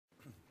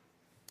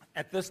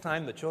At this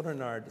time, the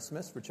children are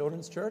dismissed for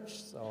Children's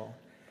Church, so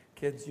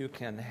kids, you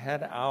can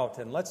head out.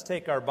 And let's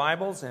take our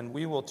Bibles, and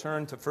we will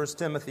turn to 1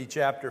 Timothy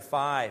chapter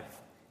 5.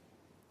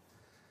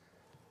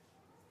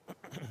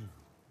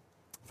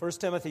 1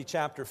 Timothy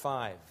chapter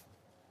 5.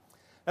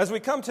 As we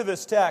come to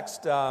this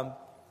text,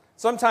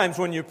 sometimes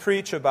when you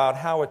preach about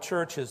how a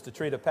church is to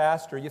treat a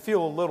pastor, you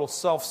feel a little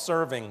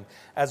self-serving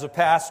as a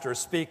pastor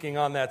speaking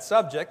on that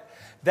subject.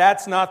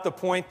 That's not the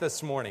point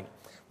this morning.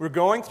 We're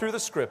going through the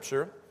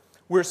Scripture.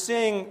 We're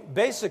seeing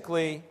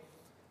basically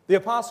the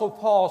Apostle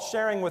Paul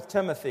sharing with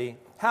Timothy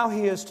how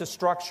he is to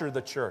structure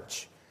the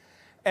church.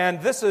 And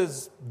this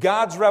is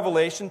God's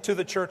revelation to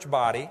the church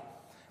body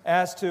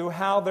as to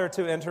how they're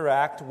to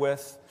interact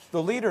with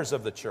the leaders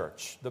of the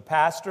church, the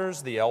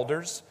pastors, the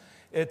elders.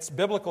 It's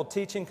biblical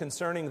teaching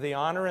concerning the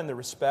honor and the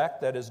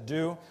respect that is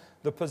due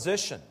the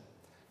position.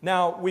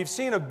 Now, we've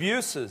seen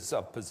abuses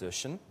of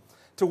position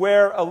to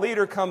where a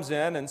leader comes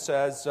in and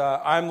says,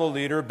 I'm the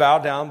leader, bow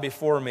down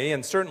before me.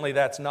 And certainly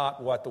that's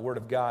not what the Word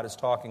of God is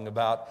talking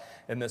about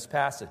in this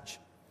passage.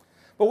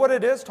 But what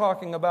it is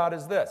talking about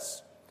is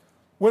this.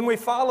 When we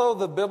follow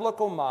the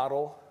biblical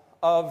model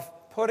of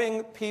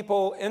putting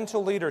people into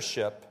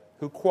leadership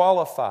who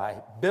qualify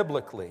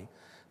biblically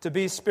to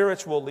be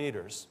spiritual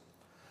leaders,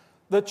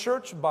 the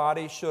church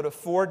body should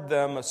afford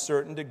them a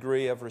certain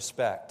degree of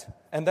respect.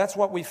 And that's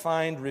what we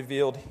find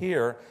revealed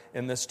here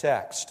in this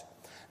text.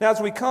 Now, as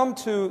we come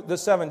to the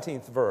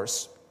 17th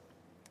verse,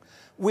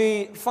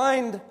 we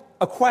find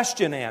a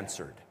question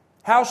answered.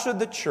 How should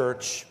the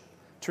church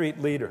treat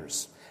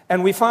leaders?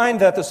 And we find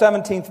that the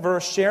 17th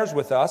verse shares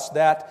with us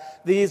that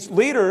these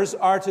leaders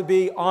are to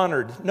be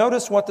honored.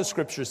 Notice what the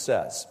Scripture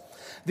says.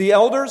 The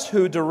elders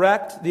who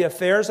direct the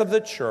affairs of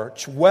the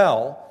church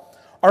well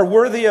are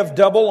worthy of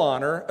double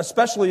honor,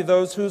 especially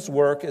those whose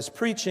work is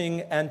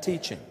preaching and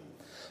teaching.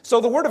 So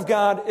the Word of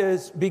God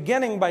is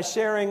beginning by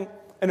sharing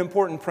an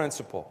important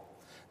principle.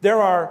 There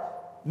are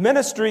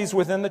ministries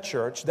within the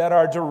church that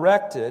are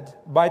directed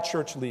by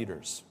church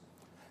leaders.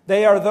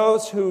 They are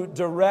those who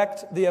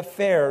direct the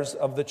affairs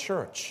of the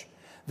church.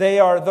 They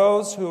are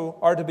those who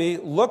are to be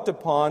looked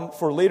upon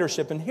for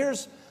leadership. And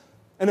here's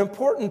an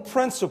important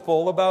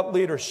principle about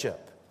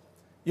leadership.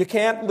 You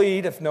can't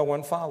lead if no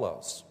one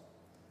follows.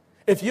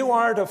 If you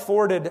aren't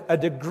afforded a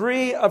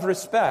degree of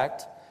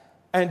respect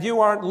and you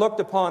aren't looked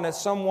upon as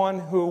someone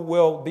who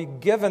will be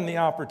given the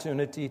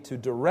opportunity to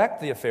direct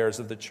the affairs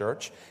of the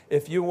church,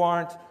 if you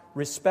aren't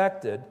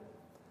respected,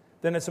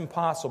 then it's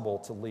impossible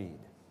to lead.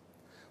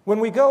 When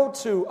we go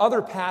to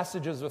other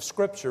passages of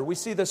Scripture, we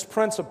see this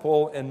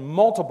principle in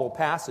multiple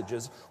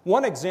passages.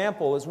 One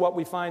example is what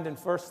we find in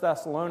 1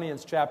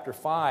 Thessalonians chapter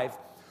 5,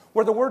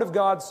 where the Word of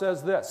God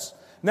says this,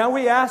 "Now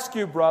we ask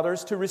you,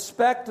 brothers, to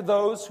respect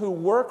those who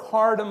work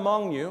hard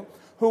among you,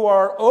 who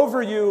are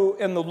over you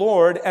in the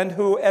Lord and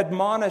who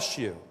admonish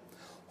you.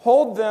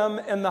 Hold them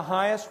in the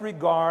highest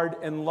regard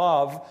and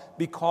love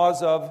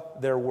because of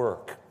their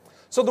work."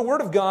 So the Word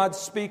of God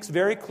speaks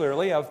very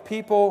clearly of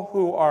people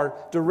who are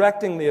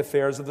directing the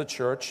affairs of the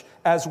church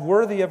as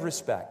worthy of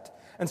respect.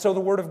 And so the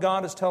Word of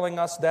God is telling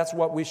us that's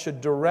what we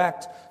should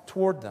direct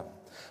toward them.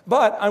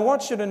 But I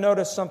want you to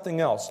notice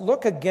something else.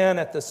 Look again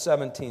at the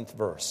 17th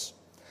verse.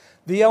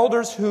 The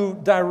elders who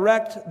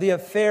direct the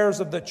affairs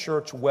of the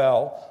church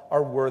well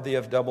are worthy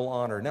of double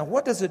honor. Now,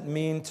 what does it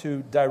mean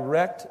to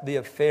direct the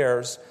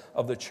affairs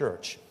of the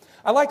church?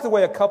 I like the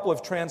way a couple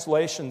of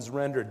translations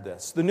rendered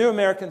this. The New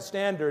American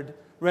Standard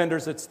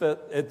renders it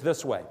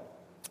this way.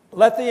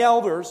 Let the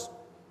elders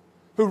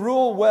who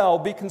rule well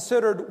be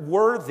considered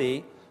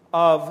worthy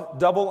of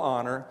double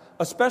honor,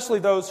 especially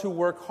those who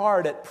work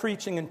hard at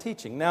preaching and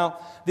teaching. Now,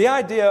 the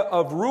idea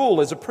of rule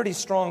is a pretty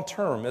strong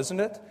term, isn't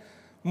it?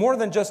 More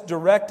than just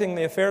directing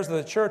the affairs of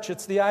the church,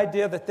 it's the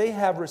idea that they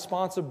have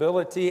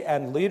responsibility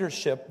and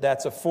leadership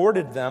that's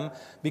afforded them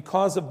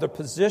because of the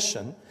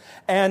position,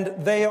 and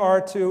they are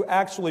to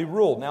actually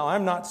rule. Now,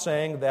 I'm not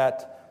saying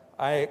that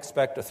I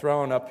expect a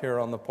throne up here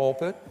on the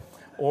pulpit,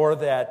 or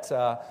that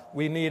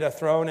we need a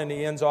throne in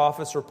Ian's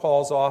office or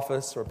Paul's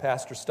office or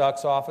Pastor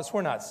Stuck's office.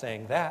 We're not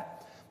saying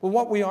that. But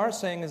what we are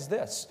saying is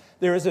this.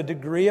 There is a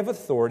degree of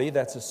authority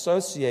that's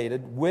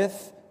associated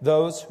with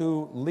those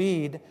who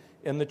lead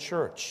in the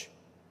church.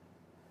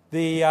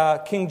 The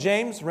King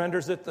James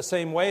renders it the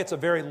same way. It's a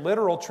very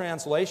literal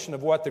translation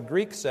of what the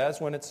Greek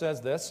says when it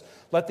says this.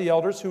 Let the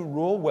elders who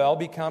rule well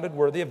be counted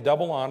worthy of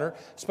double honor,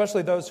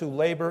 especially those who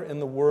labor in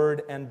the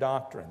word and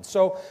doctrine.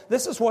 So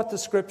this is what the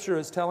Scripture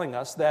is telling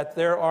us, that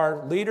there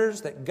are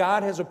leaders that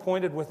God has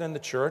appointed within the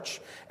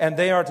church, and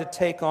they are to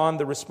take on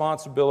the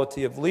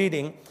responsibility of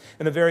leading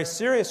in a very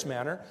serious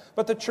manner.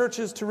 But the church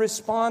is to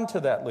respond to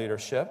that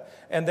leadership,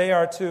 and they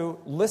are to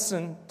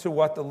listen to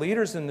what the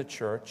leaders in the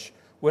church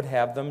would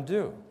have them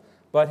do.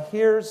 But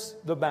here's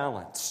the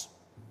balance.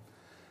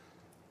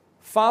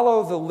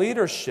 Follow the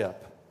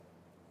leadership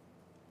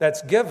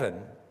that's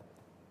given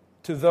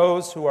to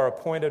those who are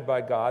appointed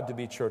by God to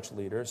be church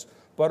leaders,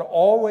 but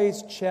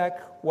always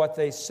check what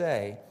they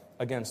say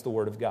against the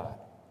Word of God.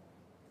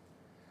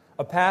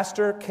 A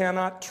pastor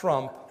cannot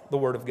trump the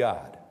Word of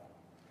God.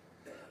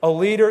 A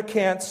leader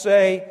can't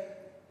say,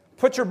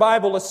 put your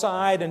Bible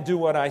aside and do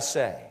what I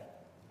say.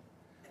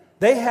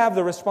 They have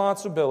the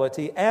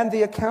responsibility and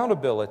the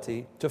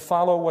accountability to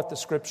follow what the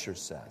Scripture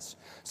says.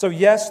 So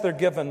yes, they're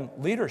given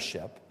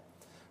leadership,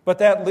 but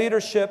that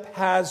leadership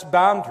has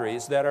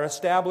boundaries that are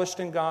established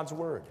in God's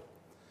Word.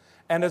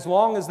 And as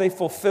long as they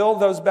fulfill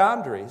those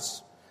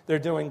boundaries, they're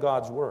doing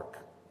God's work.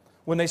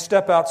 When they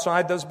step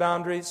outside those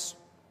boundaries,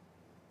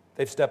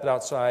 they've stepped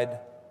outside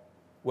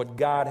what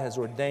God has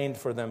ordained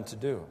for them to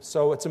do.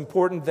 So it's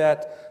important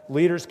that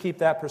leaders keep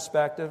that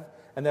perspective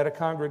and that a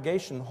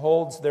congregation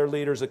holds their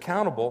leaders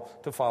accountable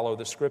to follow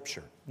the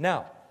Scripture.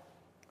 Now,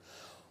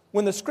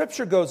 when the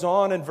Scripture goes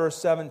on in verse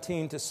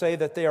 17 to say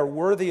that they are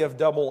worthy of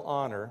double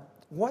honor,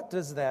 what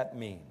does that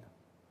mean?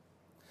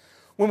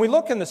 When we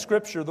look in the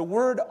Scripture, the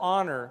word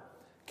honor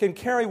can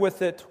carry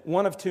with it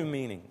one of two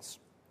meanings.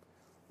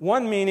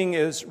 One meaning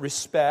is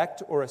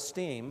respect or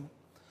esteem,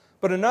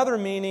 but another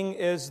meaning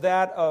is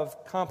that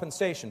of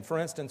compensation. For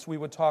instance, we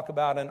would talk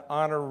about an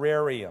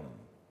honorarium.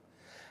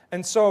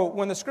 And so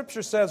when the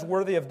Scripture says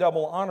worthy of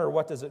double honor,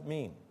 what does it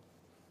mean?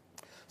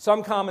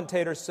 Some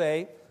commentators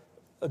say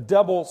a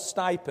double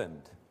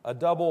stipend, a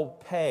double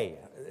pay.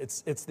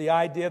 It's the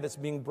idea that's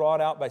being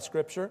brought out by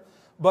Scripture.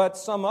 But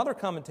some other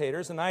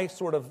commentators, and I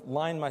sort of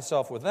line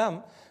myself with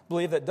them,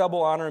 believe that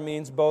double honor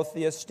means both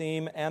the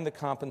esteem and the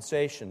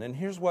compensation. And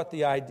here's what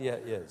the idea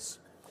is.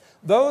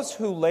 Those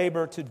who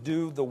labor to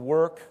do the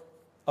work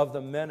of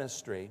the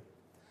ministry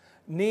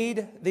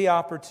need the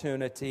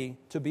opportunity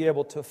to be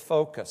able to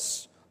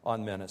focus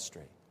on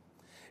ministry.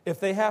 If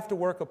they have to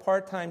work a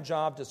part-time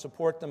job to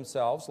support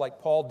themselves,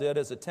 like Paul did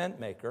as a tent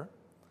maker,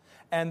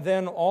 and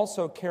then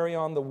also carry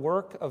on the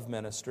work of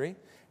ministry,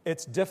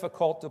 it's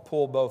difficult to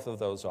pull both of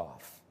those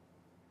off.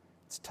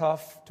 It's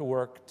tough to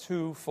work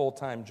two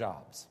full-time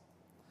jobs.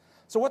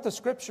 So what the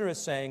Scripture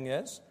is saying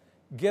is,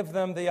 give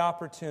them the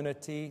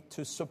opportunity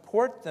to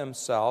support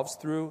themselves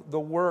through the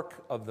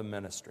work of the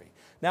ministry.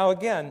 Now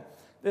again,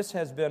 this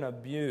has been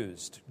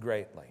abused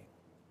greatly.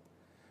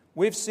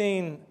 We've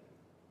seen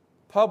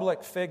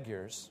public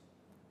figures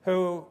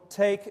who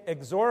take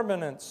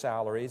exorbitant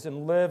salaries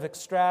and live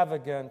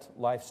extravagant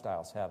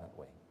lifestyles, haven't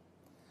we?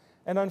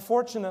 And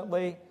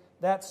unfortunately,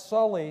 that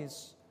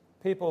sullies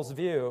people's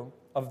view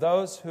of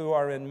those who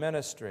are in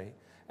ministry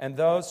and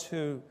those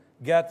who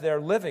get their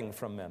living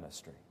from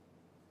ministry.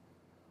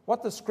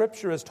 What the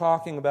Scripture is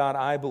talking about,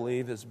 I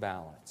believe, is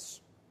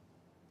balance.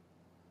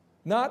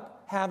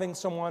 Not having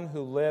someone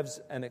who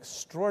lives an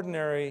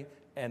extraordinary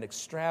and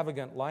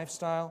extravagant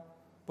lifestyle,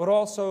 but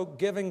also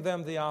giving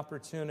them the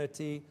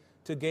opportunity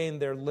to gain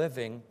their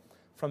living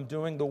from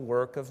doing the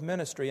work of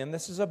ministry. And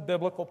this is a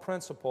biblical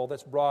principle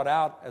that's brought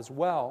out as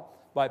well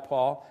by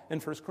Paul in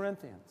 1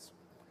 Corinthians.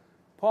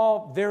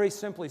 Paul very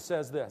simply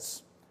says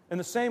this: in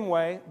the same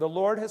way, the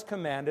Lord has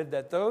commanded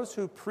that those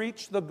who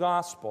preach the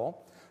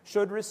gospel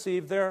should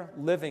receive their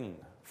living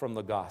from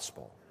the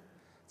gospel.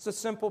 It's a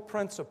simple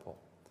principle,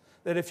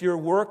 that if you're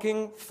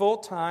working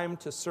full-time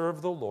to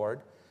serve the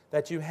Lord,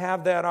 that you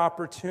have that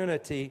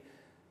opportunity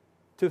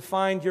to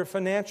find your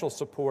financial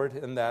support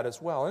in that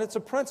as well. And it's a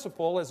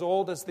principle as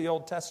old as the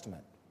Old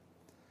Testament.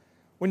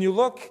 When you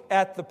look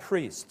at the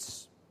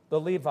priests, the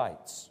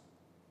Levites,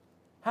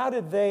 how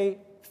did they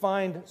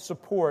find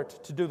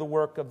support to do the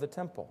work of the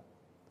temple?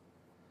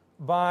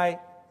 By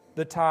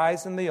the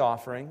tithes and the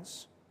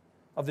offerings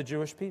of the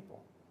Jewish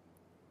people.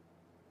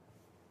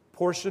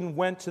 Portion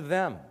went to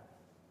them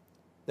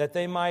that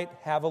they might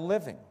have a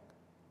living.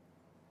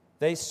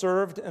 They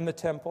served in the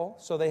temple,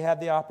 so they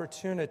had the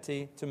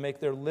opportunity to make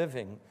their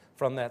living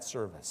from that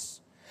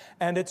service.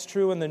 And it's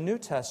true in the New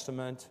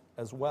Testament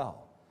as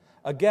well.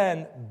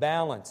 Again,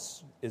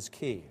 balance is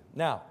key.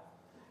 Now,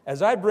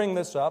 as I bring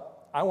this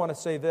up, I want to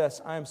say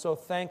this: I am so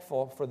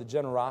thankful for the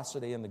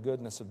generosity and the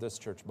goodness of this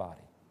church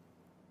body.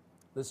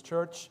 This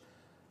church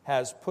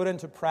has put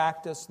into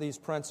practice these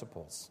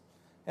principles,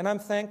 and I'm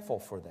thankful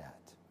for that.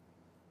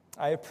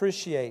 I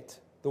appreciate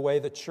the way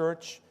the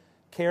church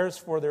cares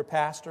for their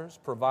pastors,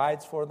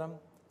 provides for them.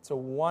 It's a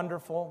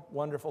wonderful,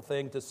 wonderful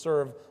thing to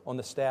serve on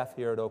the staff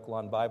here at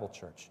Oaklawn Bible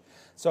Church.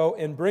 So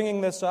in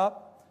bringing this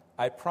up,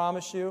 I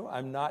promise you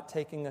I'm not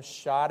taking a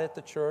shot at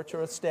the church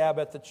or a stab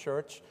at the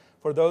church.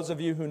 For those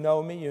of you who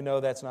know me, you know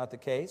that's not the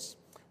case.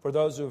 For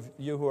those of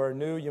you who are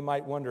new, you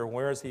might wonder,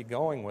 where is he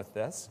going with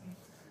this?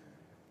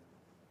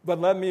 But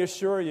let me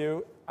assure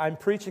you, I'm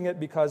preaching it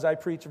because I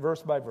preach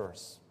verse by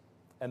verse.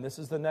 And this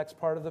is the next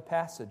part of the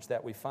passage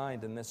that we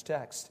find in this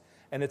text.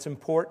 And it's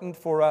important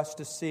for us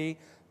to see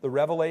the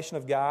revelation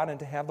of God and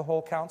to have the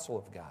whole counsel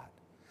of God.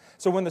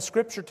 So when the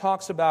Scripture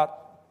talks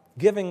about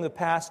giving the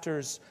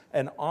pastors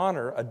an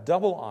honor, a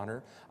double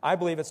honor, I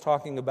believe it's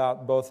talking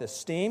about both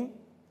esteem,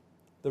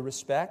 the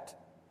respect,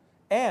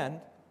 and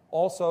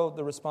also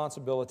the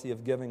responsibility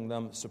of giving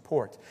them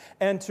support.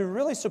 And to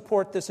really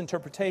support this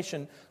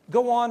interpretation,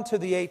 go on to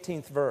the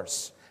 18th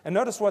verse. And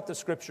notice what the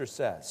Scripture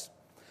says.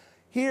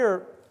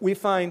 Here we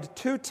find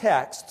two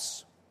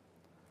texts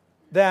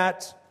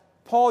that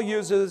Paul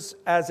uses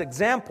as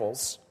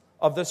examples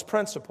of this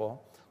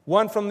principle.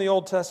 One from the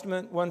Old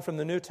Testament, one from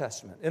the New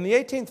Testament. In the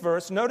 18th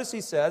verse, notice he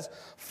says,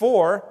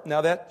 "For,"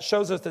 now that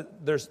shows us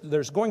that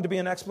there's going to be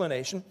an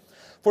explanation,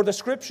 "For the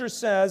Scripture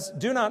says,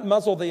 do not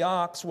muzzle the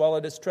ox while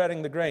it is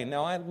treading the grain."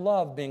 Now, I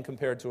love being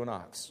compared to an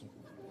ox.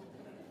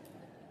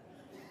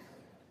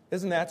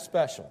 Isn't that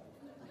special?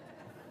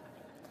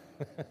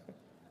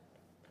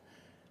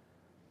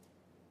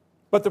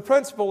 But the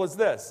principle is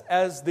this: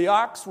 as the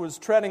ox was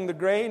treading the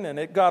grain and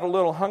it got a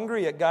little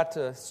hungry, it got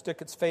to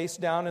stick its face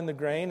down in the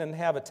grain and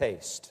have a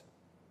taste.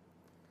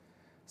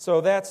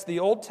 So that's the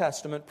Old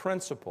Testament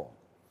principle.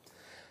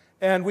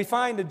 And we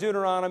find in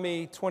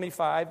Deuteronomy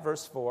 25,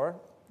 verse 4,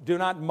 "Do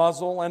not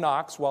muzzle an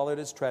ox while it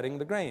is treading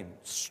the grain."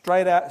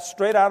 Straight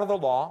out of the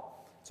law.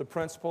 It's a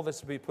principle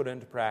that's to be put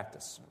into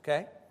practice.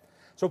 Okay?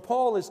 So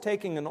Paul is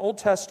taking an Old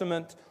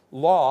Testament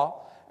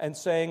law and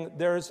saying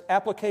there's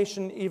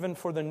application even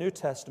for the New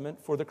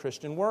Testament for the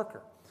Christian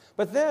worker.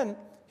 But then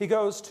he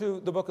goes to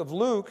the book of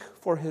Luke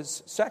for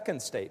his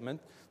second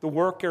statement. The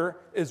worker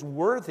is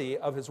worthy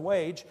of his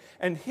wage.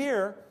 And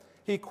here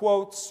he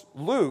quotes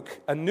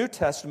Luke, a New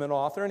Testament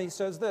author, and he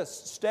says this: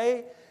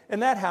 "Stay in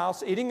that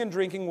house, eating and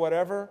drinking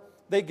whatever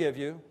they give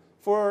you,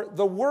 for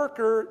the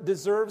worker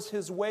deserves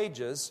his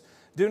wages.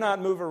 Do not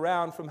move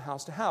around from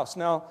house to house."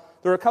 Now,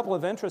 there are a couple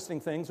of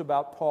interesting things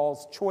about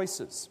Paul's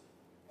choices.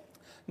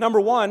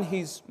 Number one,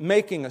 he's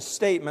making a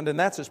statement, and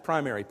that's his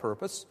primary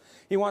purpose.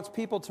 He wants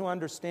people to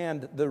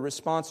understand the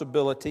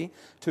responsibility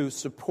to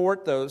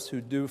support those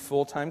who do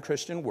full-time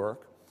Christian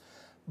work.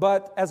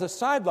 But as a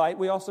sidelight,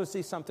 we also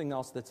see something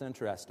else that's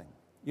interesting.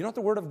 You know what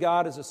the Word of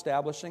God is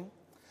establishing?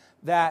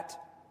 That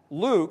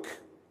Luke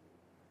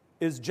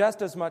is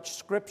just as much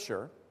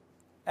Scripture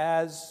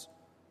as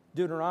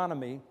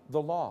Deuteronomy,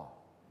 the law.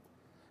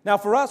 Now,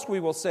 for us, we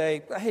will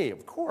say, hey,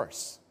 of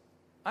course,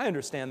 I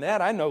understand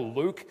that. I know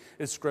Luke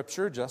is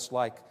Scripture, just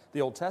like the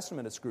Old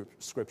Testament is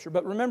Scripture.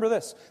 But remember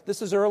this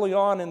is early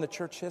on in the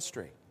church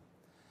history.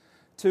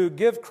 To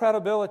give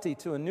credibility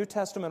to a New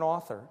Testament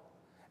author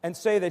and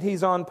say that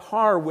he's on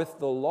par with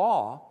the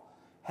law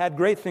had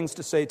great things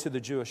to say to the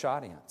Jewish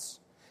audience.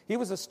 He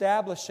was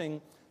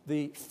establishing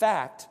the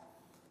fact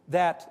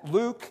that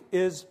Luke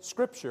is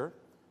Scripture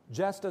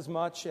just as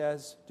much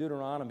as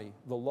Deuteronomy,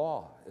 the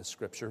law, is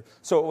Scripture.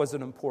 So it was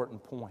an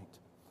important point.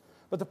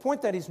 But the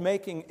point that he's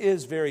making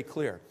is very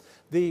clear.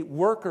 The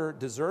worker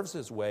deserves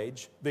his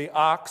wage. The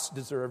ox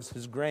deserves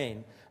his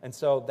grain. And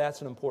so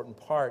that's an important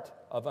part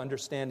of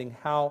understanding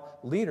how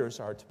leaders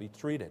are to be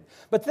treated.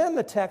 But then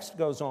the text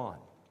goes on.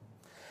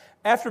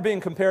 After being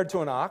compared to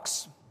an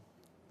ox,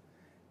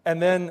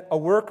 and then a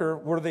worker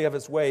worthy of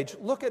his wage,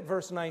 look at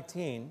verse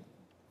 19.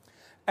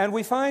 And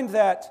we find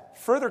that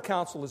further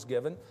counsel is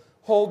given: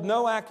 hold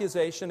no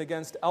accusation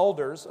against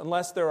elders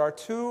unless there are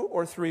 2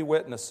 or 3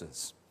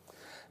 witnesses.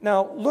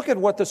 Now, look at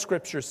what the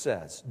Scripture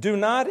says. Do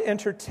not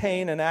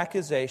entertain an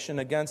accusation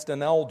against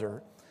an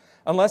elder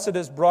unless it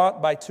is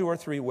brought by 2 or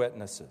 3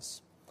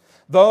 witnesses.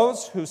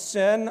 Those who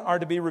sin are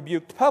to be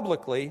rebuked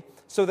publicly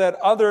so that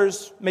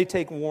others may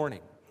take warning.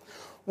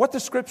 What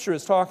the Scripture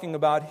is talking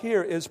about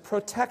here is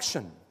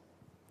protection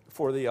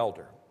for the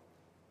elder.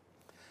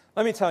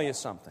 Let me tell you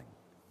something.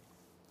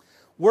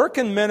 Work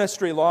in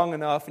ministry long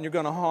enough and you're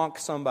going to honk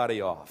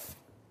somebody off.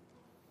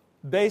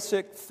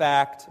 Basic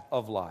fact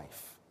of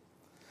life.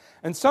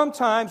 And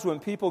sometimes when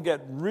people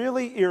get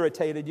really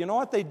irritated, you know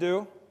what they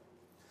do?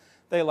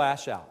 They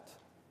lash out.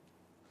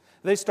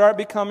 They start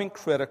becoming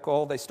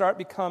critical. They start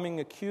becoming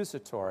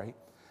accusatory.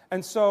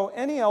 And so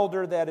any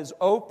elder that is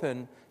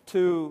open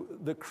to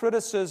the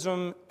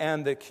criticism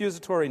and the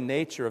accusatory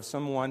nature of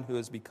someone who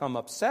has become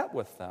upset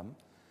with them,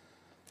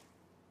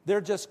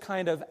 they're just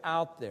kind of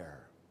out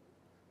there.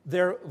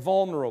 They're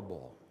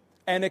vulnerable.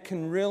 And it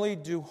can really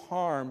do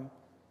harm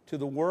to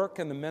the work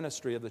and the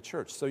ministry of the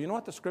church. So you know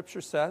what the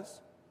Scripture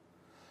says?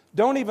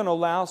 Don't even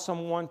allow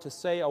someone to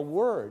say a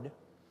word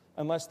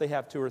unless they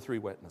have 2 or 3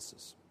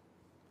 witnesses.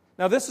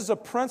 Now, this is a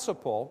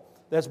principle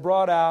that's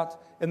brought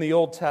out in the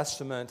Old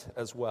Testament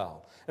as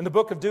well. In the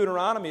book of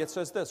Deuteronomy, it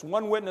says this: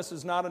 1 witness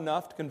is not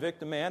enough to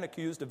convict a man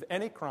accused of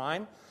any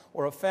crime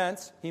or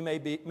offense he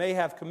may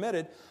have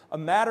committed. A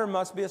matter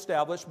must be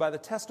established by the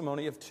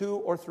testimony of 2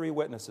 or 3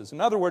 witnesses.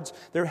 In other words,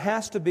 there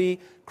has to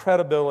be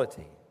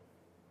credibility.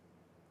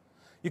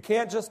 You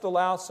can't just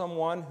allow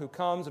someone who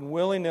comes and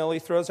willy-nilly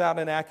throws out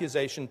an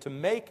accusation to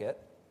make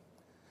it,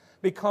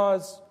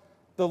 because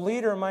the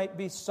leader might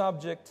be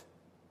subject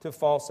to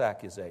false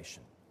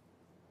accusation.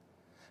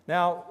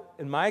 Now,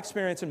 in my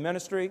experience in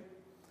ministry,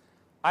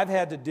 I've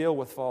had to deal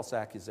with false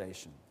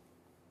accusation.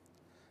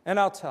 And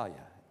I'll tell you,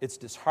 it's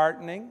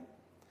disheartening,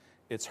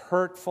 it's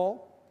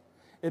hurtful,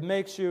 it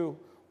makes you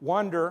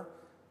wonder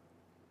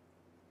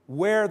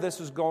where this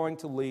is going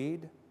to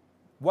lead,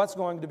 what's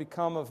going to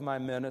become of my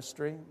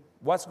ministry,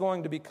 what's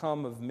going to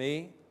become of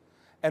me.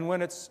 And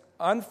when it's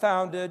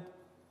unfounded,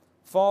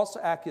 false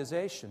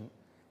accusation,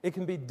 it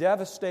can be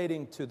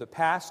devastating to the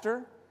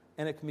pastor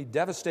and it can be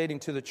devastating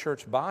to the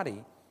church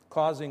body,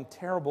 causing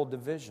terrible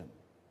division.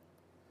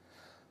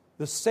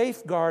 The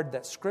safeguard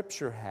that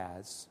Scripture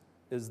has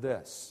is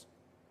this: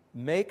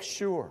 make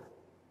sure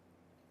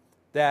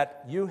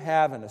that you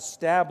have an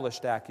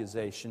established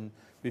accusation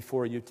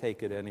before you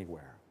take it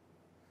anywhere.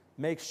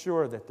 Make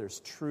sure that there's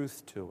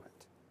truth to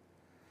it.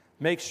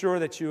 Make sure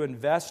that you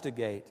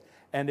investigate.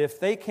 And if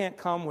they can't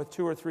come with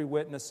 2 or 3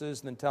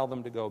 witnesses, then tell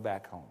them to go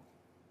back home.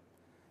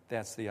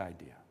 That's the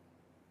idea.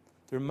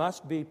 There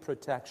must be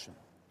protection.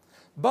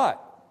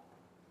 But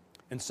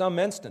in some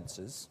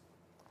instances,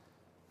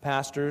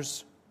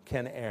 pastors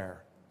can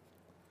err.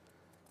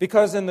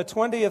 Because in the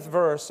 20th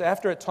verse,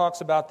 after it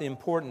talks about the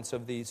importance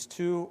of these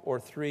 2 or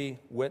 3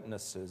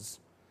 witnesses,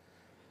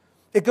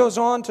 it goes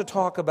on to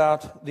talk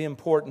about the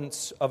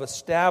importance of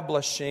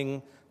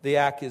establishing the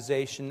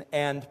accusation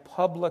and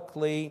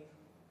publicly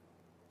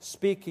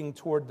speaking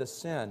toward the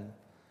sin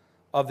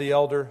of the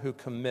elder who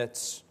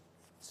commits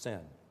sin.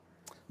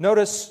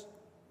 Notice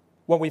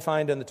what we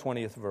find in the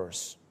 20th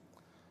verse.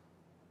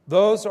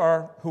 Those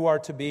who are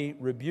to be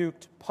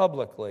rebuked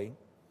publicly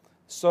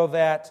so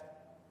that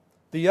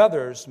the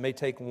others may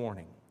take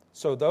warning.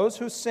 So those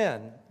who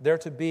sin, they're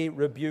to be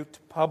rebuked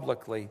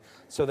publicly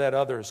so that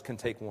others can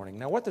take warning.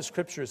 Now, what the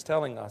Scripture is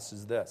telling us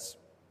is this.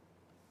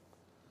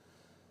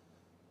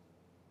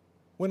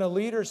 When a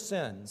leader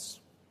sins,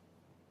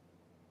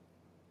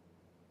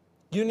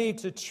 you need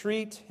to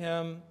treat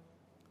him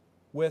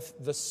with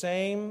the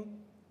same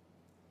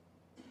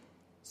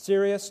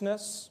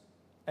seriousness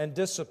and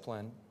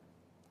discipline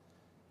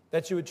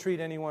that you would treat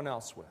anyone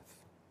else with.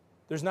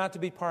 There's not to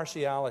be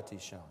partiality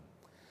shown.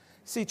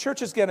 See,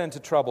 churches get into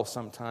trouble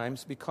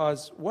sometimes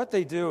because what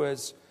they do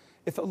is,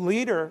 if a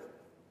leader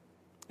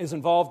is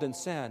involved in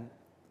sin,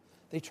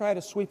 they try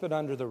to sweep it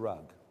under the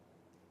rug.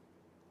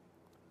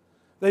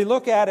 They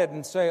look at it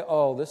and say,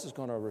 oh, this is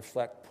going to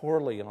reflect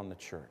poorly on the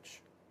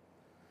church.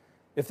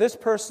 If this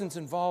person's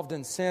involved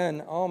in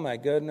sin, oh my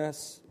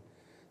goodness,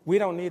 we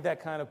don't need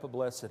that kind of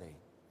publicity.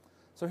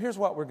 So here's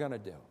what we're going to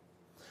do.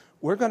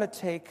 We're going to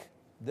take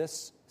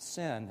this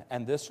sin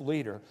and this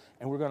leader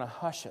and we're going to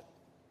hush it.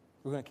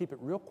 We're going to keep it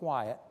real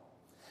quiet,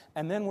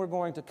 and then we're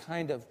going to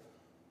kind of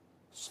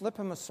slip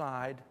him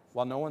aside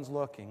while no one's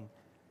looking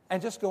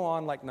and just go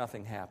on like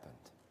nothing happened.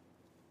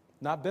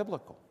 Not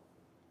biblical.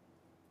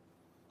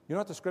 You know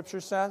what the Scripture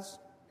says?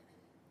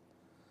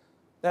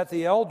 That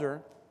the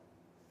elder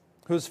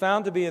who's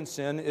found to be in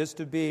sin is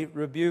to be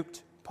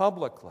rebuked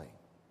publicly,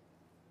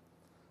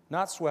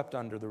 not swept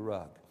under the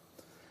rug.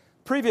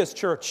 Previous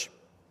church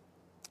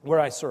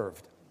where I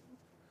served,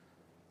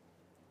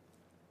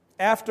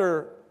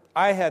 after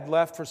I had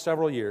left for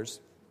several years,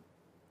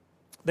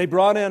 they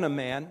brought in a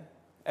man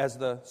as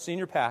the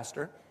senior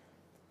pastor,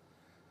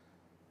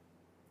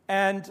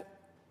 and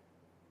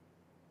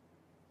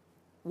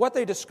what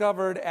they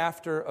discovered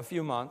after a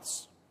few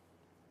months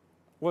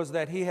was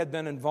that he had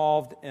been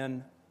involved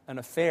in an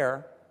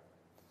affair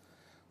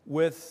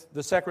with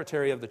the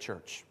secretary of the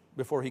church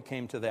before he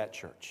came to that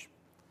church.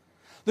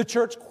 The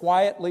church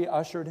quietly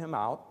ushered him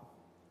out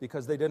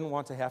because they didn't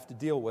want to have to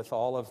deal with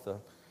all of the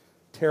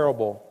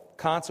terrible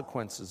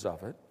consequences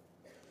of it.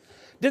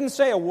 Didn't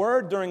say a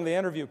word during the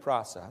interview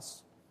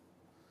process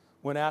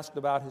when asked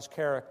about his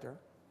character.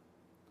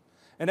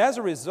 And as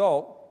a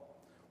result,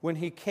 when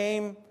he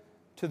came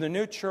to the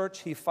new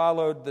church, he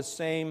followed the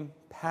same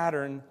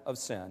pattern of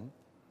sin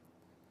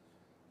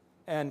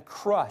and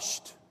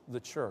crushed the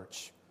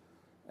church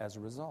as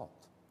a result.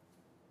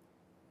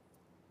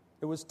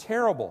 It was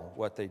terrible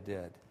what they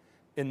did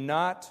in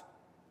not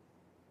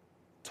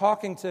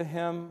talking to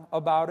him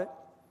about it,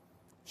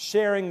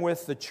 sharing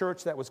with the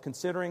church that was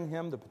considering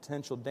him the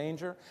potential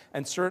danger,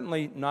 and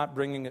certainly not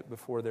bringing it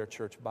before their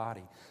church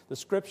body. The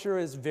Scripture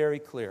is very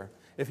clear.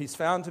 If he's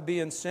found to be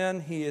in sin,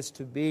 he is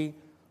to be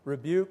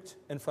rebuked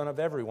in front of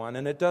everyone.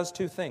 And it does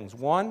 2 things.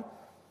 One,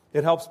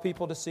 it helps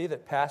people to see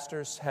that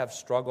pastors have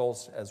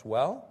struggles as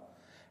well.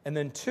 And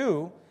then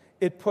 2,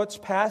 it puts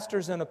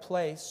pastors in a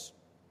place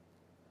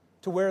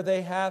to where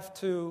they have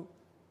to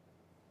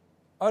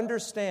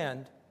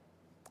understand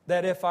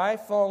that if I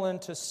fall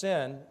into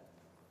sin,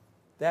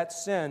 that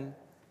sin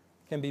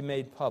can be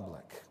made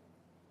public.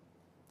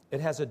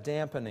 It has a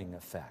dampening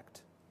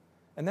effect.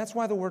 And that's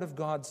why the Word of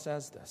God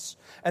says this.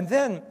 And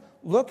then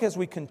look as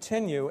we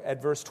continue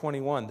at verse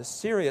 21. The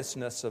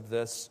seriousness of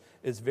this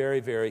is very,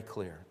 very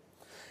clear.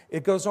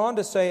 It goes on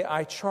to say,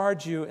 I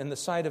charge you in the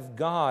sight of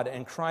God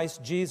and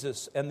Christ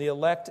Jesus and the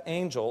elect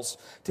angels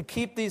to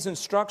keep these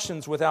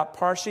instructions without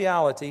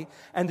partiality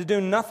and to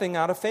do nothing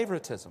out of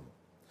favoritism.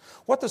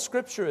 What the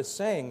Scripture is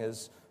saying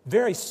is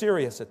very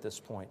serious at this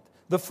point.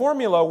 The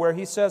formula where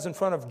he says in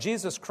front of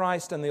Jesus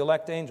Christ and the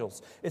elect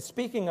angels, it's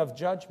speaking of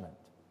judgment.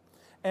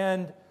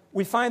 And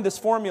we find this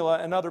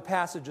formula in other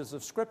passages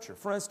of Scripture.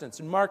 For instance,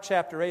 in Mark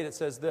chapter 8, it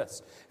says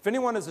this, if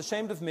anyone is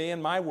ashamed of me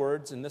and my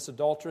words in this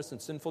adulterous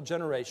and sinful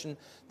generation,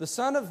 the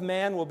Son of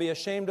Man will be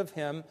ashamed of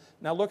him.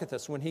 Now look at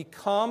this, when he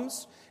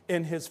comes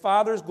in his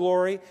Father's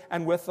glory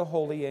and with the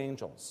holy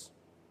angels.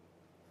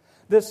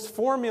 This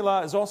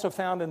formula is also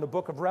found in the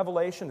book of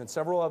Revelation and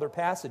several other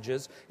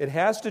passages. It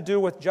has to do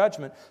with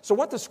judgment. So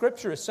what the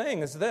Scripture is saying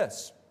is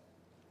this.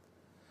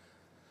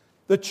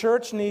 The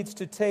church needs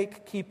to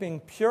take keeping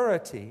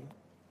purity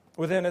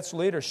within its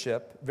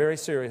leadership very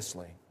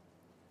seriously.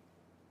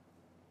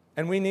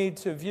 And we need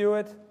to view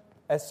it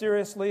as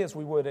seriously as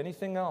we would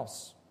anything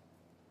else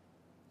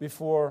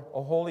before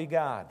a holy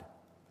God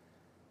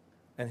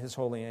and His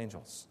holy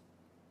angels.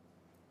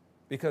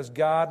 Because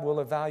God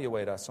will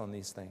evaluate us on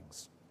these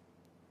things.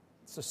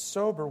 It's a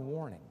sober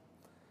warning.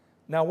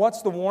 Now,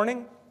 what's the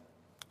warning?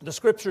 The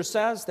Scripture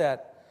says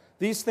that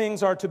these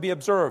things are to be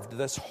observed.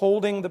 This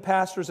holding the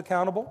pastors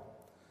accountable,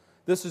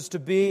 this is to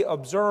be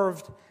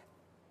observed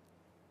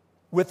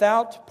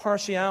without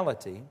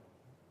partiality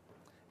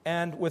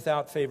and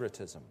without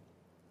favoritism.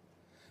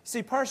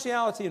 See,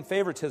 partiality and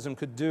favoritism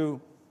could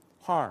do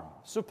harm.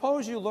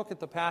 Suppose you look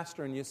at the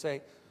pastor and you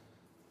say,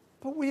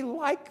 but we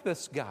like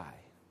this guy.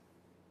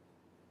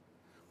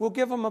 We'll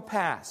give him a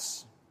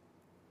pass.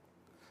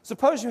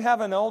 Suppose you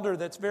have an elder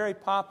that's very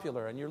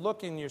popular and you're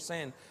looking and you're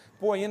saying,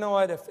 boy, you know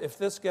what, if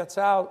this gets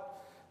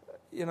out,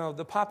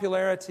 the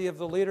popularity of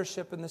the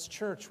leadership in this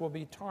church will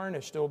be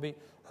tarnished, it will be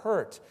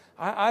hurt.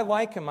 I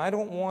like him. I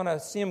don't want to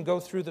see him go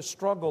through the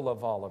struggle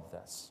of all of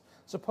this.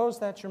 Suppose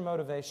that's your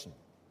motivation.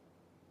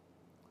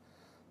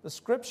 The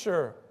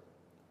Scripture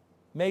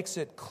makes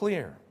it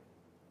clear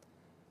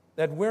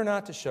that we're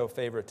not to show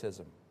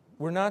favoritism.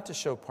 We're not to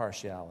show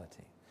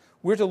partiality.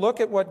 We're to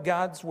look at what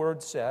God's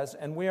Word says,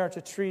 and we are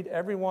to treat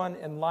everyone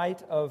in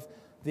light of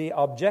the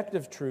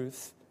objective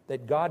truth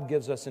that God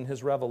gives us in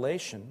His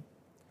revelation,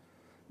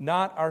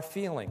 not our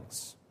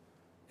feelings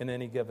in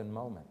any given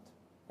moment.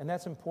 And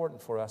that's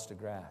important for us to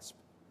grasp.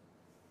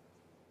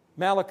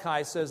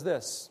 Malachi says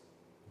this,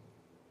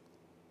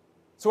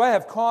 so I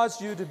have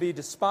caused you to be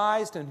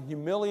despised and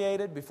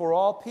humiliated before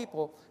all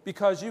people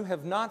because you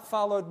have not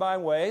followed my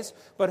ways,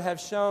 but have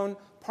shown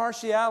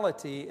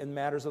partiality in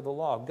matters of the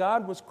law.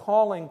 God was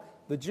calling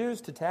the Jews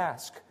to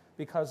task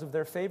because of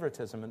their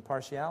favoritism and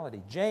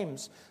partiality.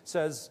 James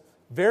says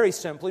very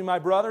simply, my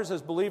brothers,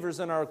 as believers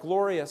in our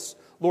glorious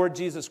Lord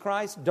Jesus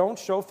Christ, don't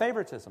show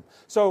favoritism.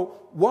 So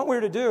what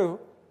we're to do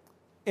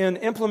in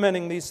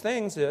implementing these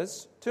things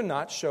is to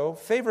not show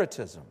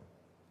favoritism.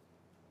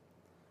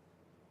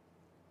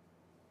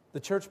 The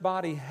church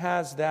body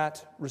has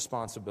that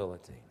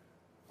responsibility.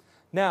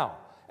 Now,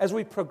 as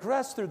we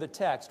progress through the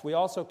text, we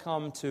also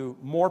come to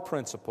more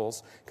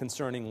principles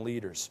concerning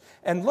leaders.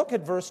 And look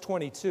at verse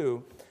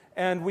 22,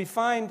 and we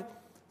find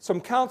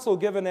some counsel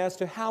given as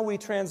to how we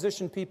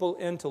transition people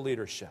into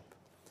leadership.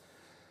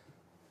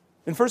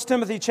 In 1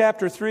 Timothy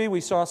chapter 3,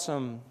 we saw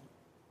some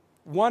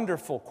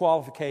wonderful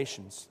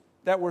qualifications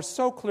that were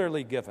so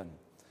clearly given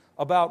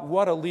about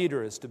what a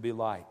leader is to be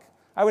like.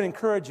 I would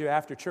encourage you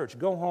after church,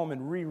 go home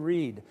and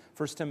reread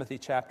 1 Timothy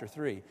chapter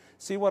 3.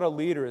 See what a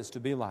leader is to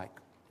be like.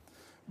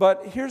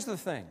 But here's the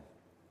thing.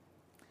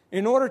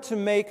 In order to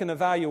make an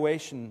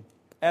evaluation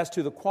as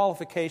to the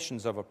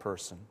qualifications of a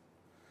person,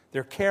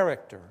 their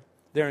character,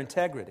 their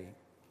integrity,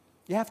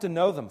 you have to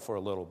know them for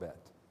a little bit.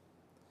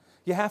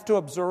 You have to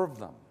observe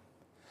them.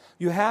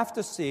 You have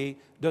to see,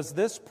 does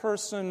this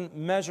person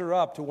measure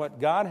up to what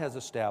God has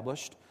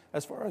established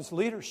as far as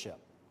leadership?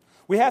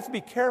 We have to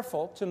be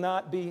careful to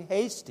not be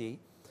hasty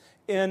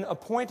in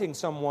appointing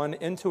someone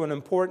into an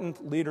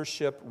important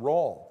leadership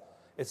role.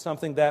 It's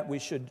something that we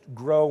should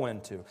grow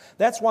into.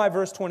 That's why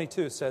verse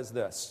 22 says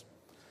this,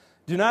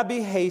 do not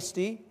be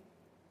hasty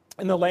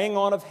in the laying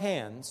on of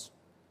hands,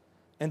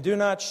 and do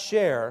not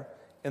share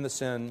in the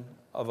sin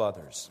of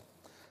others.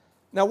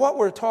 Now, what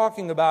we're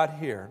talking about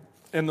here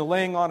in the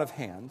laying on of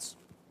hands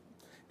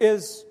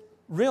is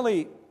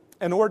really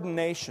an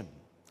ordination,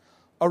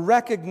 a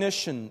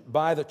recognition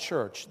by the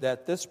church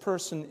that this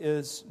person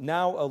is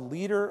now a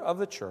leader of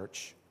the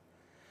church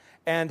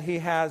and he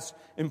has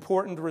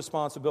important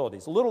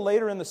responsibilities. A little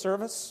later in the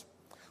service,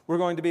 we're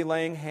going to be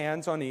laying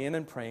hands on Ian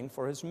and praying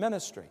for his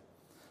ministry.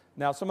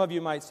 Now, some of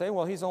you might say,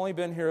 well, he's only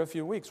been here a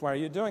few weeks. Why are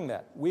you doing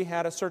that? We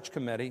had a search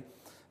committee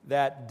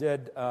that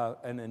did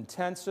an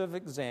intensive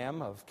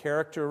exam of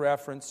character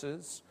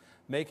references,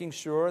 making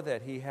sure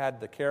that he had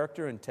the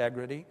character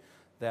integrity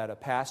that a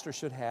pastor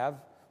should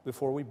have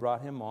before we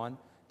brought him on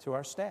to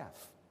our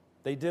staff.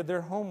 They did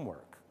their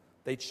homework.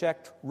 They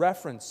checked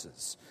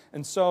references.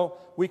 And so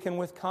we can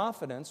with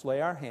confidence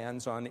lay our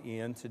hands on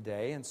Ian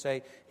today and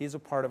say he's a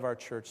part of our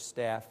church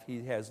staff.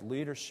 He has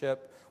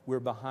leadership. We're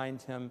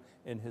behind him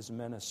in his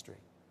ministry.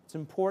 It's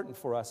important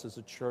for us as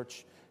a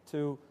church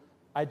to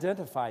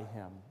identify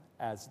him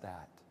as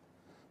that.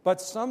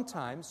 But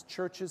sometimes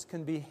churches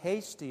can be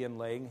hasty in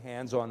laying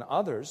hands on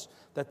others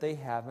that they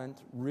haven't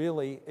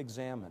really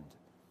examined.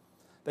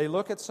 They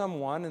look at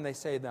someone and they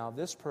say, now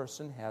this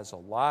person has a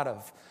lot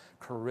of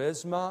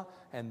charisma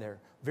and they're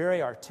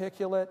very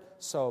articulate.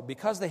 So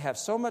because they have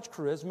so much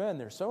charisma and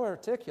they're so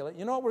articulate,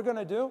 you know what we're going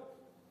to do?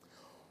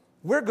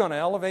 We're going to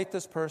elevate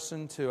this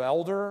person to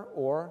elder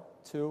or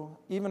to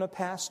even a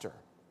pastor.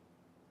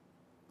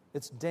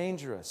 It's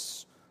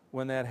dangerous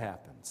when that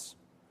happens.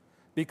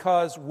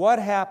 Because what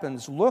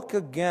happens, look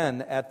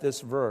again at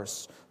this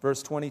verse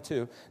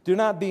 22. Do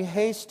not be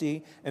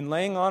hasty in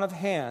laying on of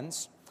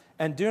hands,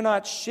 and do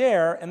not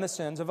share in the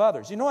sins of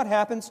others. You know what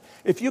happens?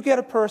 If you get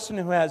a person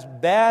who has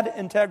bad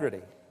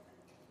integrity,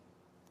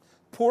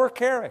 poor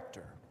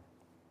character,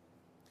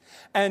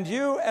 and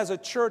you as a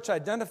church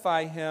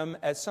identify him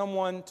as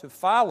someone to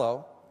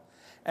follow,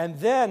 and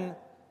then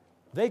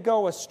they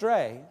go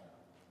astray,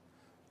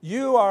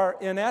 you are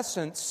in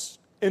essence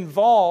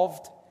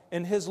involved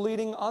in his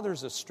leading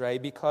others astray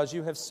because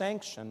you have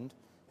sanctioned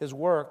his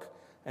work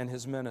and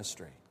his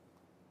ministry.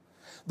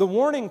 The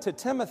warning to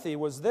Timothy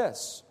was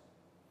this: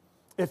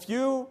 if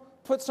you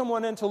put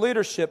someone into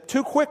leadership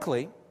too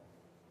quickly,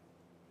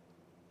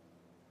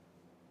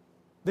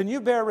 then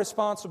you bear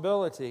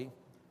responsibility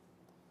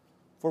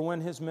for when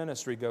his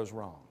ministry goes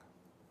wrong.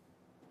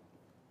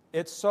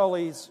 It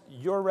sullies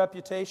your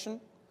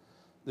reputation,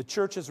 the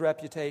church's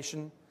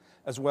reputation,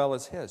 as well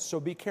as his. So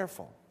be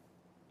careful.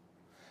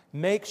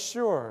 Make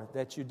sure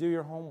that you do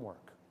your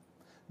homework.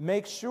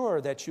 Make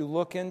sure that you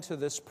look into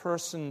this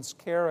person's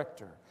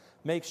character.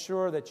 Make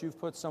sure that you've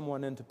put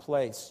someone into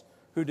place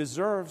who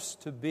deserves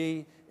to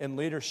be in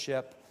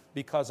leadership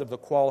because of the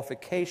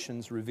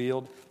qualifications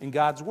revealed in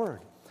God's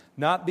Word.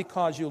 Not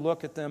because you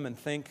look at them and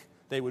think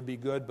they would be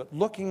good, but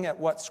looking at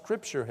what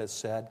Scripture has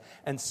said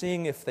and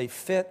seeing if they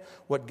fit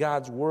what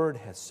God's Word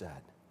has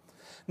said.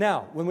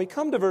 Now, when we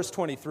come to verse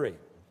 23,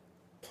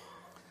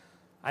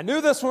 I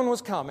knew this one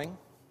was coming.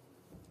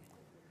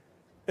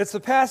 It's the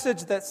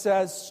passage that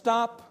says,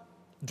 stop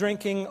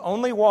drinking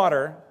only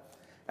water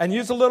and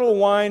use a little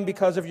wine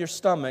because of your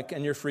stomach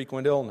and your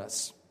frequent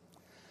illness.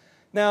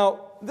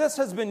 Now, this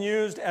has been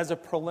used as a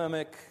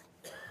polemic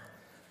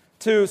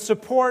to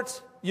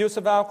support use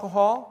of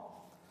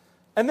alcohol,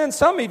 and then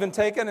some even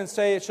take it and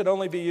say it should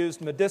only be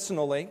used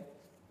medicinally.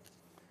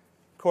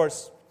 Of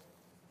course,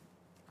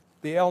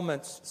 the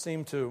ailments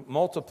seem to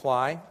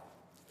multiply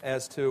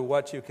as to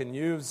what you can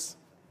use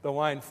the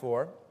wine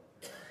for.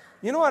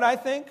 You know what I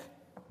think?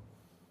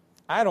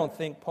 I don't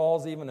think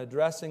Paul's even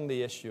addressing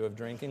the issue of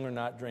drinking or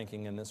not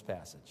drinking in this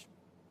passage.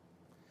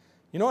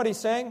 You know what he's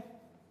saying?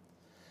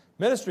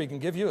 Ministry can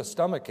give you a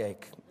stomach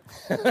ache.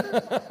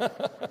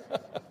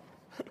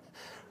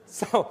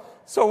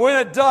 So when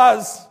it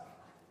does,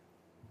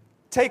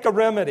 take a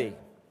remedy.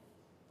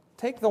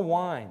 Take the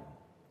wine.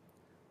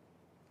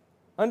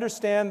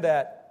 Understand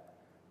that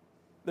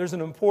there's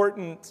an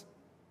important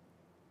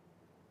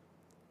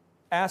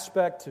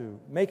aspect to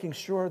making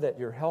sure that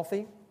you're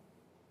healthy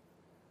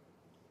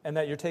and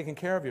that you're taking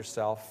care of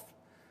yourself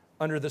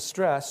under the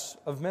stress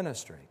of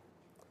ministry.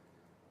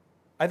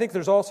 I think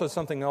there's also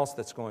something else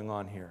that's going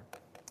on here.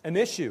 An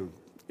issue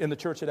in the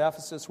church at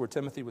Ephesus where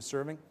Timothy was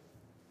serving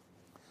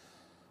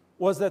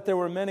was that there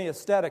were many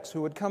ascetics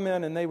who would come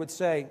in and they would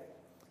say,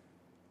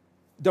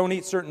 don't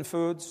eat certain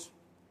foods,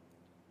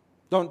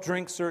 don't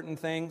drink certain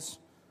things.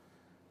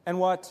 And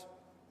what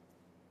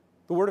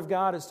the Word of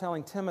God is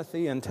telling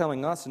Timothy and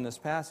telling us in this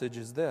passage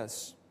is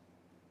this: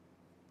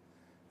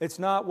 it's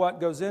not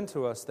what goes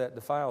into us that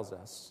defiles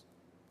us.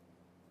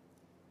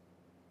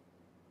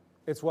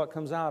 It's what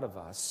comes out of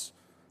us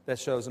that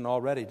shows an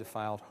already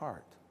defiled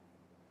heart.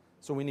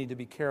 So we need to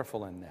be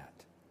careful in that.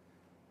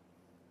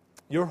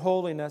 Your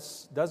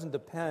holiness doesn't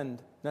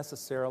depend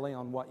necessarily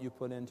on what you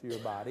put into your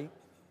body.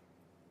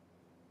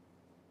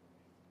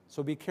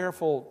 So be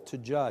careful to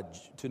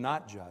judge, to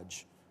not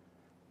judge.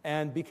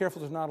 And be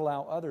careful to not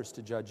allow others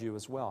to judge you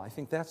as well. I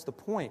think that's the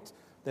point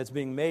that's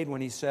being made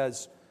when he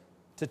says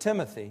to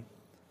Timothy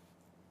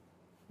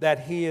that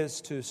he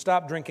is to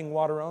stop drinking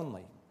water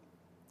only.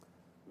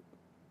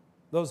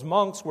 Those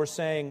monks were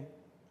saying,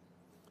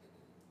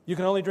 you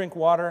can only drink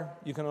water,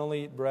 you can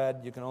only eat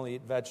bread, you can only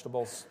eat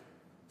vegetables.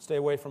 Stay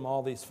away from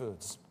all these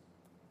foods.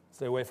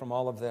 Stay away from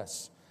all of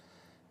this.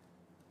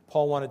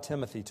 Paul wanted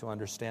Timothy to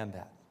understand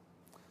that.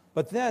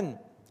 But then,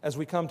 as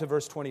we come to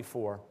verse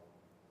 24,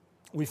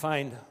 we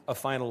find a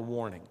final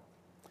warning.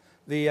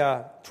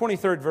 The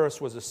 23rd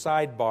verse was a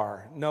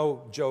sidebar,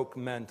 no joke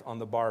meant on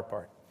the bar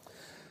part.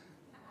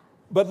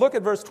 But look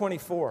at verse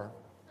 24.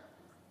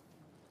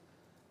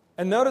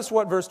 And notice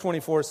what verse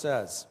 24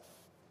 says.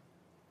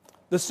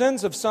 The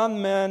sins of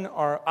some men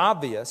are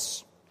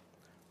obvious,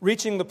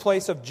 reaching the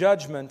place of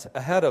judgment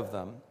ahead of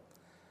them.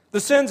 The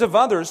sins of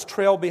others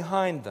trail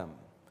behind them.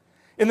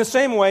 In the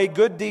same way,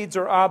 good deeds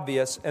are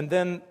obvious, and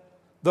then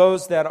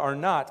those that are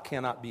not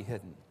cannot be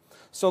hidden.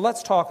 So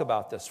let's talk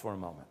about this for a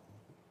moment.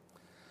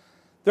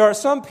 There are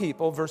some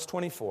people, verse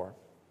 24,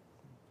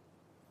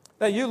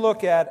 that you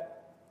look at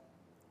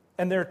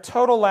and their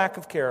total lack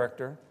of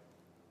character,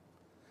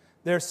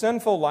 their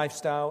sinful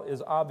lifestyle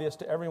is obvious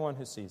to everyone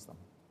who sees them.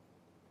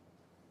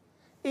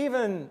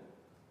 Even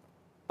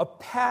a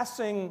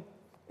passing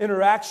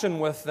interaction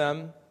with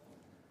them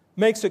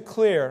makes it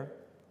clear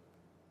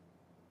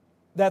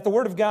that the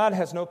Word of God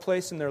has no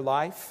place in their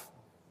life.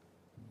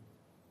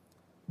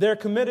 They're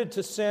committed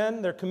to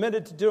sin. They're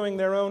committed to doing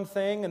their own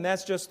thing, and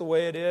that's just the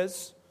way it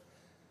is.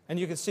 And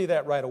you can see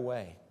that right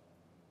away.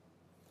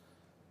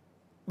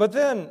 But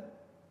then,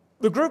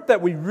 the group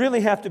that we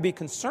really have to be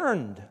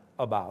concerned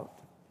about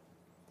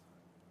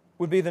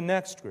would be the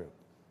next group.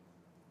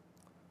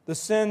 The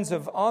sins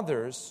of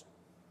others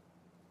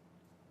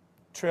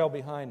trail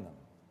behind them.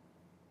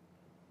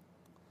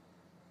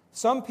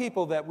 Some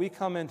people that we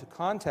come into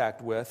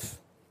contact with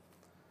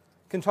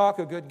can talk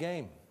a good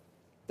game.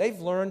 They've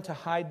learned to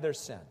hide their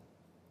sin.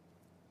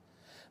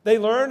 They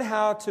learn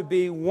how to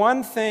be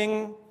one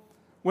thing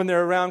when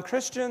they're around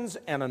Christians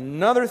and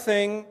another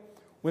thing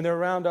when they're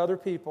around other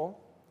people.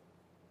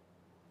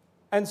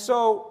 And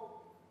so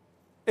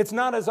it's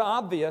not as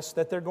obvious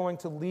that they're going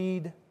to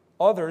lead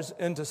others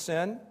into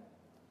sin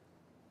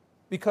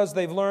because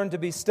they've learned to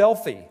be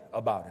stealthy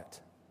about it.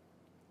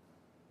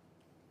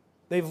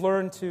 They've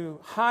learned to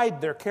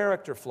hide their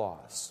character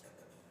flaws.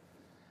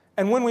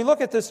 And when we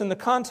look at this in the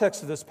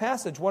context of this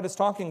passage, what it's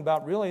talking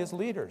about really is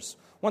leaders.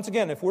 Once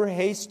again, if we're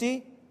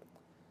hasty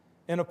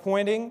in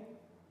appointing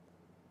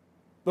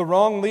the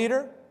wrong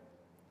leader,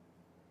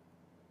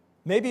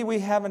 maybe we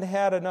haven't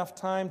had enough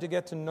time to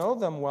get to know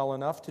them well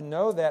enough to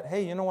know that,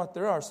 hey, you know what,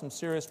 there are some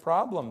serious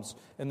problems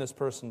in this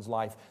person's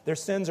life. Their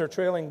sins are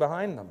trailing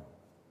behind them.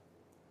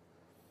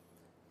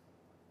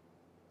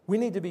 We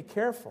need to be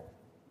careful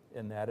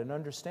in that and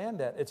understand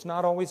that. It's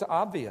not always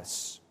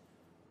obvious.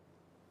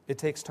 It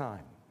takes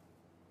time.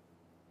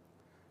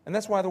 And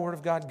that's why the Word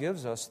of God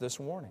gives us this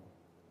warning.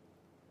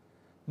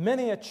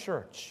 Many a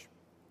church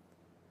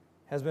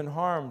has been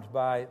harmed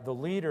by the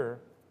leader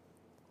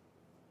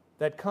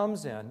that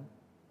comes in,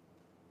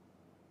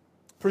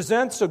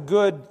 presents a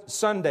good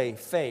Sunday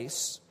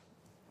face,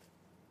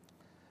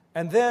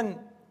 and then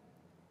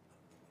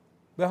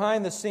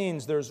behind the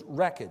scenes there's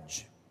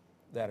wreckage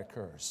that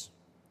occurs.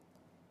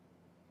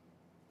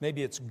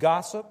 Maybe it's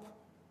gossip.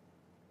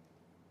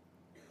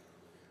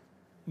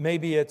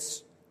 Maybe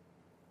it's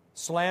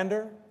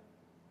slander.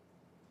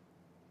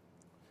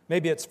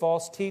 Maybe it's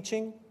false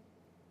teaching.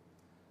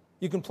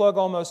 You can plug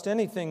almost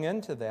anything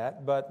into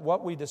that, but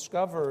what we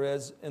discover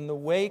is in the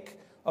wake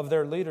of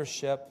their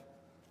leadership,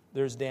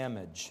 there's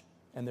damage,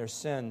 and their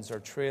sins are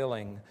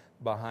trailing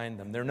behind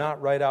them. They're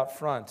not right out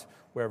front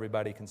where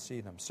everybody can see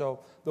them.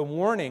 So the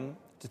warning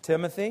to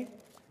Timothy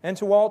and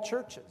to all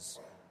churches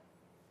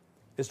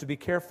is to be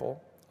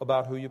careful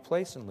about who you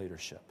place in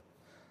leadership.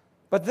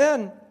 But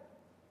then,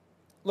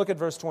 look at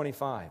verse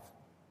 25.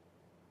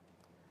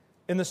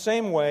 In the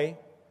same way,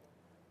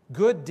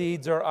 good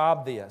deeds are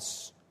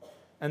obvious,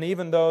 and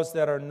even those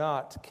that are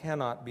not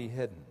cannot be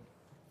hidden.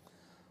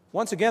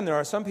 Once again, there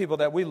are some people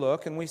that we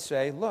look and we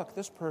say, look,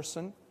 this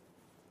person,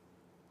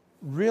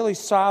 really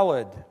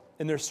solid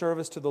in their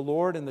service to the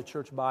Lord and the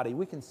church body.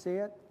 We can see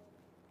it,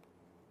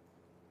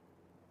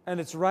 and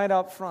it's right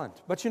out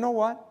front. But you know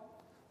what?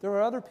 There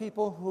are other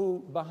people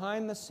who,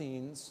 behind the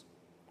scenes,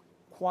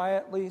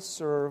 quietly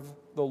serve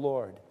the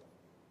Lord.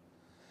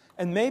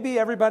 And maybe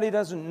everybody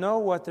doesn't know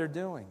what they're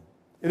doing.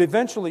 It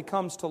eventually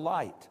comes to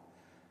light.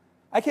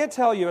 I can't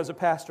tell you as a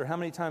pastor how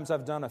many times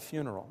I've done a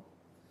funeral.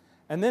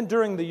 And then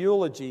during the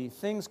eulogy,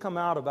 things come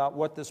out about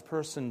what this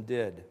person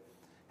did,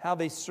 how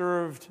they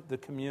served the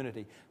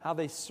community, how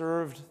they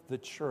served the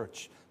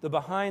church. The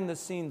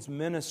behind-the-scenes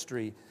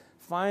ministry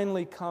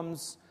finally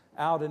comes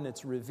out and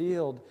it's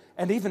revealed.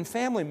 And even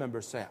family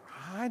members say,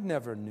 I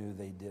never knew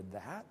they did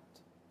that.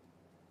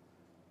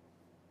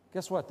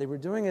 Guess what? They were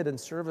doing it in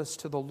service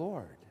to the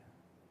Lord.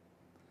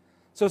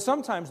 So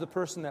sometimes the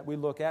person that we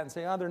look at and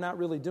say, they're not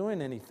really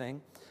doing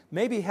anything,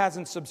 maybe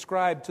hasn't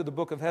subscribed to the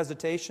book of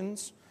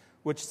Hesitations,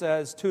 which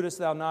says, tootest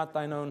thou not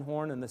thine own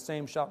horn, and the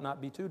same shalt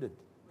not be tooted.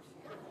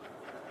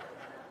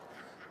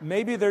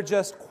 Maybe they're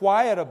just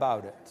quiet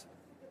about it.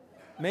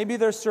 Maybe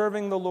they're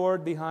serving the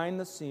Lord behind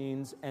the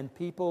scenes, and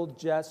people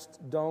just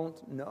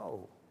don't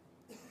know.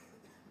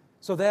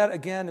 So that,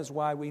 again, is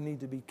why we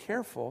need to be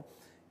careful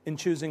in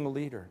choosing a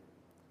leader.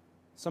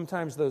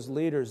 Sometimes those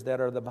leaders that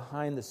are the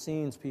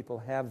behind-the-scenes people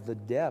have the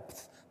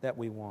depth that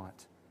we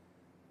want.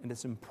 And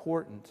it's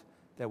important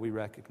that we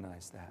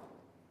recognize that.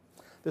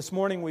 This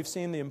morning we've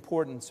seen the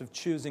importance of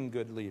choosing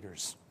good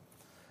leaders.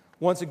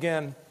 Once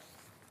again,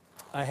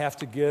 I have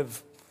to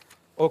give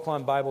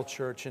Oaklawn Bible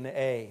Church an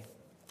A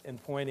in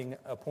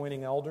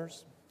appointing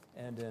elders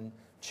and in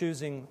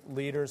choosing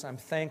leaders. I'm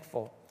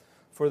thankful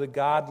for the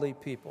godly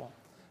people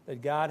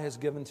that God has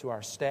given to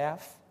our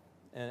staff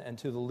and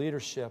to the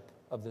leadership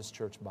of this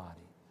church body.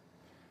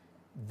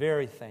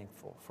 Very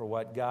thankful for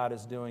what God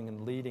is doing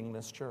in leading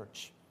this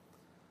church.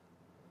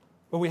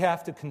 But we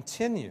have to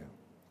continue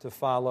to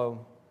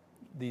follow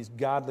these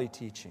godly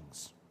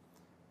teachings.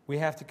 We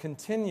have to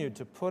continue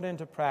to put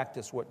into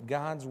practice what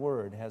God's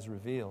Word has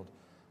revealed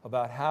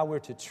about how we're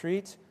to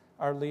treat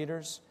our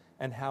leaders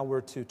and how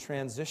we're to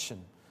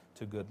transition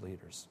to good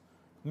leaders.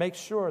 Make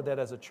sure that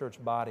as a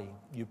church body,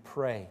 you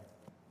pray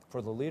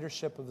for the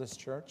leadership of this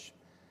church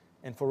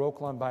and for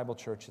Oaklawn Bible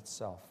Church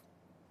itself.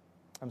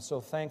 I'm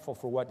so thankful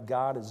for what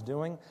God is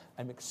doing.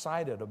 I'm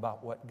excited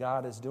about what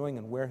God is doing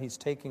and where He's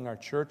taking our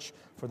church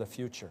for the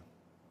future.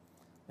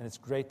 And it's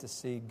great to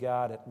see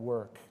God at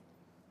work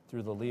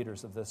through the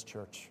leaders of this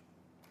church.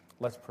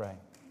 Let's pray.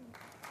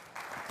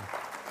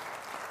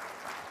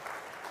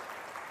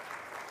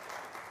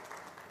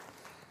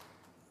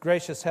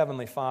 Gracious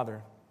Heavenly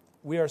Father,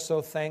 we are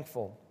so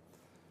thankful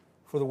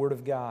for the Word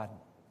of God,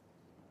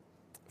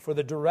 for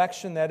the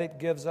direction that it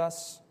gives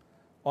us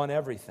on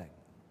everything.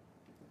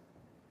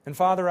 And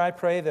Father, I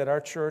pray that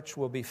our church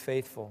will be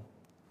faithful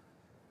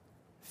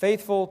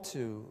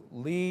to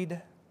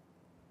lead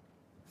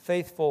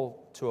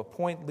faithful to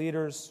appoint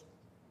leaders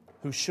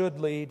who should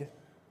lead,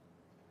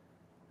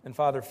 and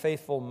Father,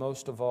 faithful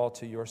most of all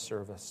to your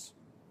service.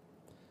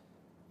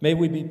 May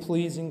we be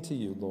pleasing to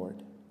you,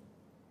 Lord.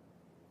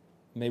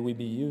 May we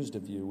be used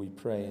of you, we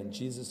pray in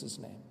Jesus'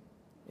 name.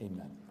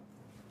 Amen.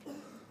 Well,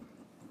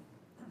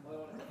 I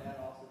wanted to add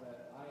also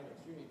that I am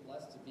extremely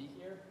blessed to be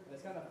here. And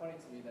it's kind of funny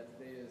to me that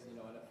today is,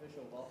 an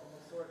official welcome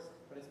of sorts,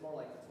 but it's more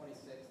like the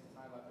 26th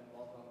time I've been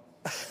welcomed.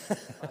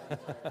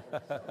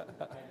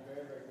 I am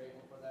very, very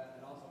grateful for that.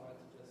 And also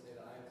wanted to just say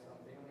that I have some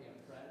family and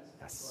friends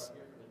who are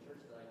here from the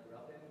church that I grew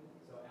up in.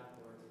 So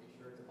afterwards, be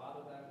sure to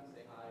bother them,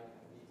 say hi, and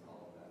meet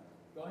all of them.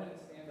 Go ahead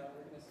and stand up.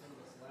 We're going to sing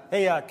this last.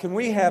 Hey,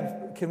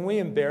 can we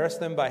embarrass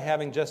them by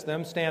having just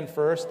them stand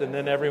first and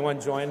then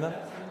everyone join them?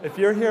 If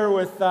you're here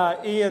with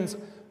Ian's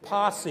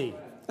posse.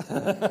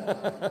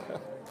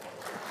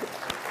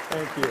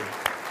 Thank you.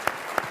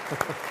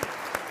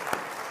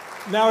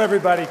 Now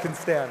everybody can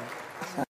stand.